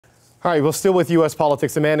All right, well, still with U.S.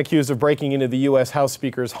 politics, a man accused of breaking into the U.S. House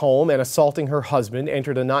Speaker's home and assaulting her husband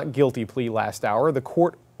entered a not guilty plea last hour. The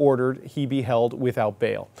court ordered he be held without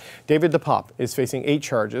bail. David DePape is facing 8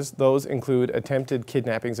 charges. Those include attempted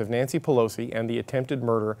kidnappings of Nancy Pelosi and the attempted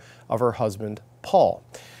murder of her husband, Paul.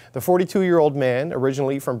 The 42-year-old man,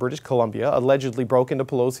 originally from British Columbia, allegedly broke into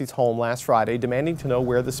Pelosi's home last Friday, demanding to know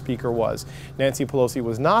where the Speaker was. Nancy Pelosi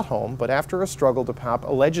was not home, but after a struggle, DePape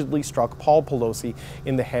allegedly struck Paul Pelosi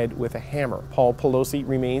in the head with a hammer. Paul Pelosi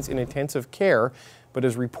remains in intensive care, but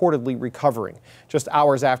is reportedly recovering. Just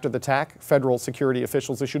hours after the attack, federal security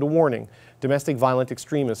officials issued a warning. Domestic violent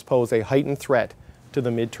extremists pose a heightened threat to the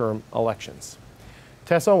midterm elections.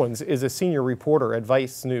 Tess Owen is a senior reporter at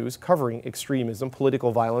Vice News covering extremism,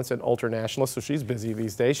 political violence, and ultranationalists, so she's busy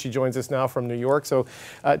these days. She joins us now from New York. So,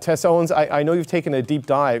 Tess Owen, I know you've taken a deep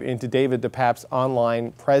dive into David DePape's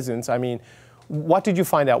online presence. I mean, what did you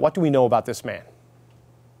find out? What do we know about this man?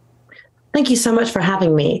 Thank you so much for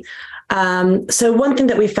having me. So one thing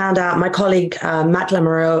that we found out, my colleague Matt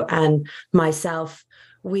Lamoureux and myself,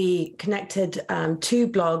 we connected 2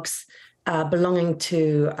 blogs belonging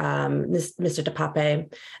to Mr.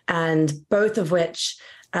 DePape, and both of which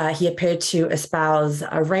he appeared to espouse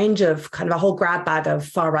a range of kind of a whole grab bag of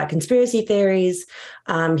far-right conspiracy theories.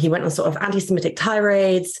 He went on sort of anti-Semitic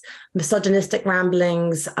tirades, misogynistic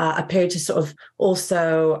ramblings, appeared to sort of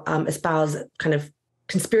also espouse kind of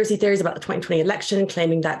conspiracy theories about the 2020 election,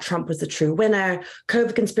 claiming that Trump was the true winner,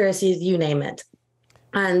 COVID conspiracies, you name it.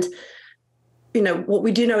 And you know, what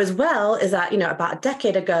we do know as well is that, you know, about a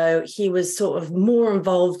decade ago, he was sort of more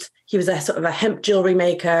involved. He was a sort of a hemp jewelry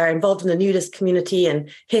maker, involved in the nudist community and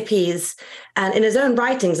hippies. And in his own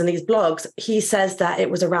writings in these blogs, he says that it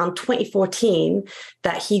was around 2014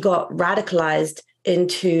 that he got radicalized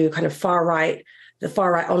into kind of the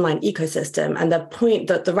far-right online ecosystem. And the point,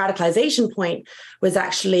 that the radicalization point was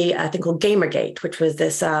actually a thing called Gamergate, which was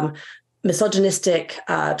this misogynistic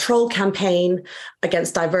troll campaign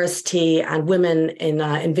against diversity and women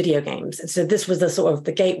in video games. And so this was the sort of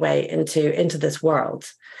the gateway into this world.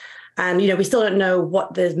 And, you know, we still don't know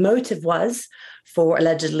what the motive was for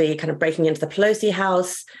allegedly kind of breaking into the Pelosi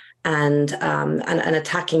house and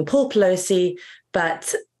attacking Paul Pelosi.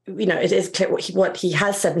 But, you know, it is clear what he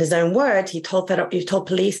has said in his own word. He told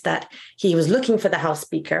police that he was looking for the House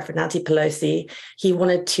Speaker, for Nancy Pelosi. He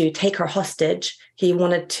wanted to take her hostage. He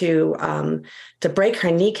wanted to break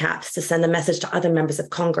her kneecaps to send a message to other members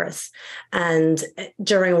of Congress. And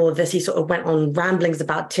during all of this, he sort of went on ramblings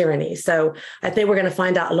about tyranny. So I think we're going to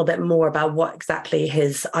find out a little bit more about what exactly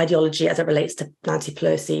his ideology as it relates to Nancy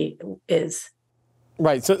Pelosi is.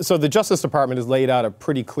 Right. So the Justice Department has laid out a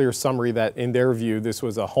pretty clear summary that, in their view, this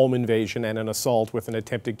was a home invasion and an assault with an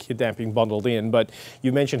attempted kidnapping bundled in. But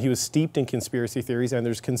you mentioned he was steeped in conspiracy theories, and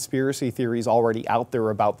there's conspiracy theories already out there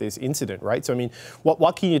about this incident, right? So, I mean,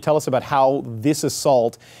 what can you tell us about how this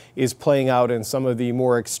assault is playing out in some of the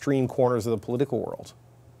more extreme corners of the political world?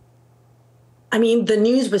 I mean, the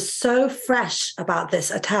news was so fresh about this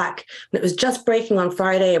attack. It was just breaking on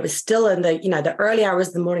Friday. It was still in the early hours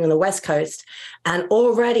of the morning on the West Coast. And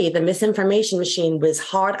already the misinformation machine was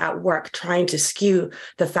hard at work trying to skew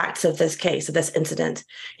the facts of this case, of this incident.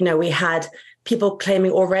 You know, we had people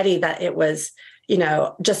claiming already that it was, you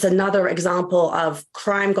know, just another example of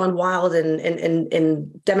crime gone wild in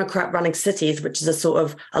Democrat-running cities, which is a sort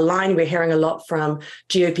of a line we're hearing a lot from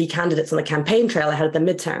GOP candidates on the campaign trail ahead of the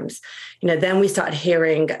midterms. You know, then we started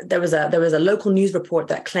hearing there was a local news report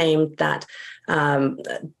that claimed that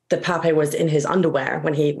DePape was in his underwear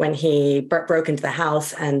when he broke into the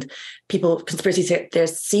house, and conspiracy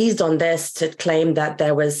theorists seized on this to claim that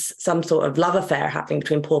there was some sort of love affair happening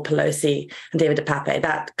between Paul Pelosi and David DePape.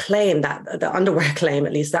 That claim, that the underwear claim,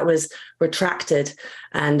 at least, that was retracted,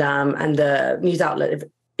 and the news outlet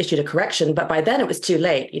issued a correction, but by then it was too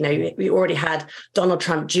late. You know, we already had Donald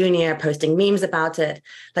Trump Jr. posting memes about it.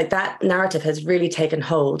 Like, that narrative has really taken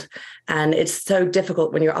hold. And it's so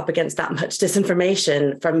difficult when you're up against that much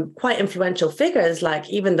disinformation from quite influential figures, like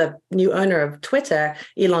even the new owner of Twitter,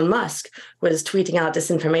 Elon Musk, was tweeting out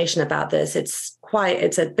disinformation about this. It's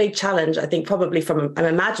a big challenge, I think, probably I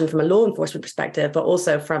imagine from a law enforcement perspective, but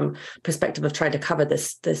also from perspective of trying to cover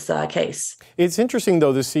this case. It's interesting,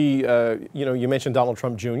 though, to see, you know, you mentioned Donald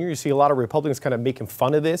Trump Jr. You see a lot of Republicans kind of making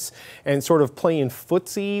fun of this and sort of playing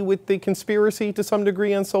footsie with the conspiracy to some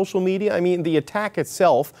degree on social media. I mean, the attack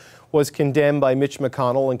itself was condemned by Mitch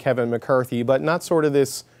McConnell and Kevin McCarthy, but not sort of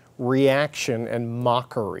this reaction and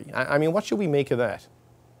mockery. I mean, what should we make of that?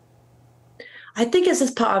 I think it's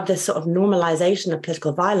just part of this sort of normalization of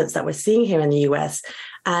political violence that we're seeing here in the US.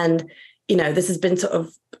 And, this has been sort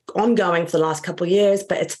of ongoing for the last couple of years,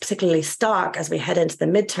 but it's particularly stark as we head into the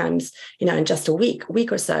midterms, in just a week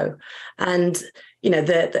or so. And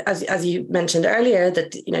as you mentioned earlier,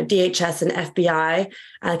 that DHS and FBI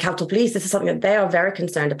and Capitol Police, this is something that they are very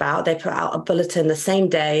concerned about. They put out a bulletin the same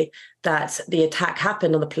day that the attack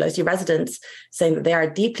happened on the Pelosi residence, saying that they are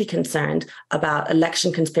deeply concerned about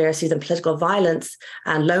election conspiracies and political violence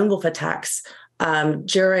and lone wolf attacks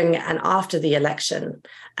during and after the election.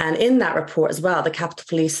 And in that report as well, the Capitol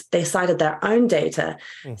Police, they cited their own data,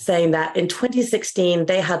 saying that in 2016,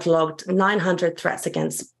 they had logged 900 threats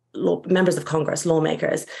against members of Congress,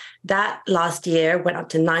 lawmakers. That last year went up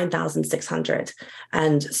to 9,600.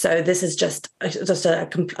 And so this is just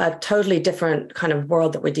a totally different kind of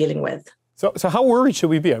world that we're dealing with. So how worried should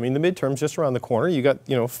we be? I mean, the midterm's just around the corner. You got,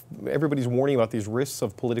 everybody's warning about these risks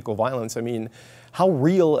of political violence. I mean, how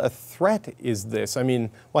real a threat is this? I mean,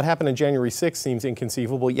 what happened on January 6th seems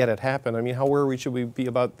inconceivable, yet it happened. I mean, how worried should we be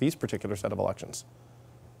about these particular set of elections?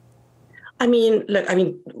 I mean, look,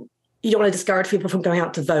 you don't want to discourage people from going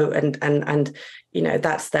out to vote, and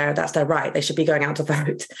that's their right. They should be going out to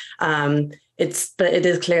vote. But it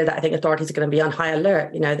is clear that I think authorities are going to be on high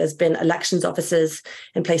alert. There's been elections officers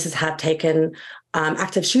in places have taken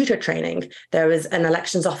active shooter training. There was an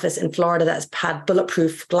elections office in Florida that's had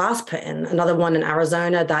bulletproof glass put in. Another one in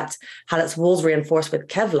Arizona that had its walls reinforced with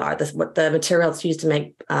Kevlar, the materials used to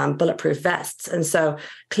make bulletproof vests. And so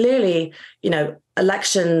clearly,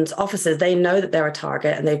 elections officers, they know that they're a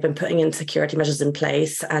target, and they've been putting in security measures in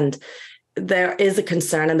place. And there is a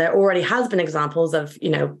concern, and there already has been examples of,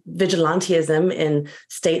 vigilantism in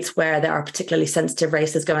states where there are particularly sensitive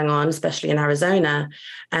races going on, especially in Arizona.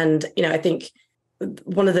 And, I think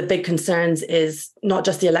one of the big concerns is not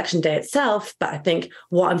just the election day itself, but I think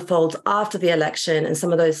what unfolds after the election in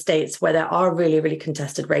some of those states where there are really, really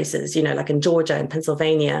contested races, like in Georgia and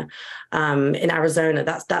Pennsylvania, in Arizona.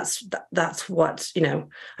 That's what,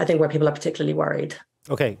 I think where people are particularly worried.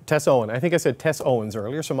 Okay, Tess Owen. I think I said Tess Owens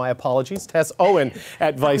earlier, so my apologies. Tess Owen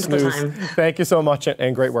at Vice News. Thank you so much,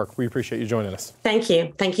 and great work. We appreciate you joining us. Thank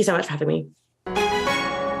you. Thank you so much for having me.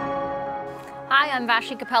 Hi, I'm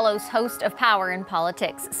Vashi Capellos, host of Power in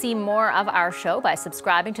Politics. See more of our show by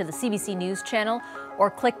subscribing to the CBC News channel or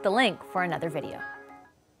click the link for another video.